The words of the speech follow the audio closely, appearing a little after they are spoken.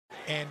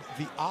and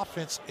the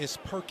offense is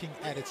perking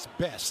at its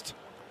best.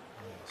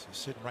 So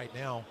sitting right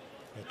now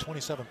at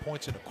 27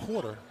 points in a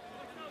quarter.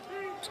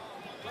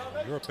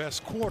 Your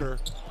best quarter.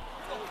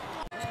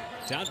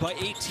 Down by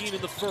 18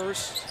 in the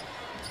first.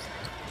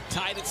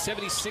 Tied at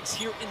 76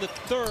 here in the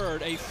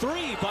third. A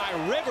three by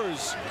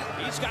Rivers.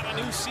 He's got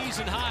a new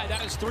season high.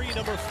 That is three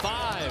number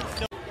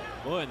 5.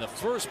 Boy, and the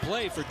first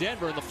play for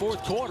Denver in the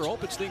fourth quarter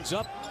opens things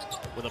up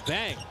with a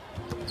bang.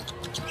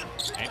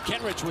 And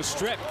Kenrich was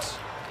stripped.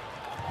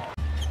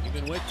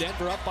 Even with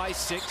Denver up by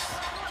 6.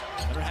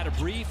 Denver had a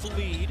brief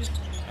lead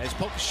as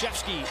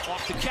Pokusevski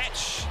off the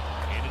catch.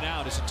 In and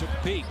out as it took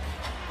a peek.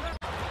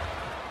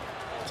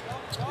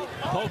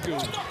 Poku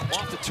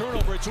off the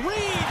turnover. It's Reed.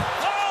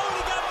 Oh, and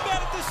he got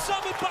met at the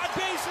summit by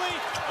Baisley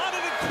on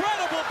an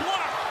incredible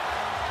block.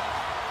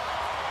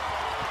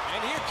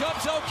 And here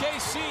comes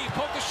OKC.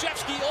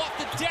 Pokusevski off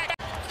the deck.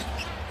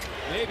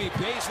 Maybe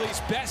Baisley's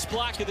best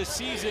block of the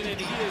season, and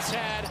he has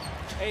had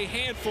a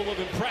handful of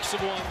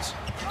impressive ones,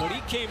 but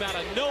he came out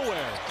of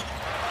nowhere.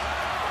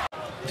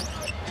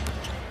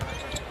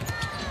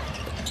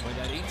 When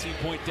that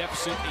 18-point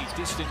deficit, a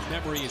distant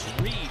memory is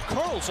Reed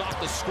curls off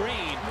the screen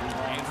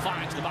and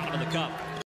finds the bottom of the cup.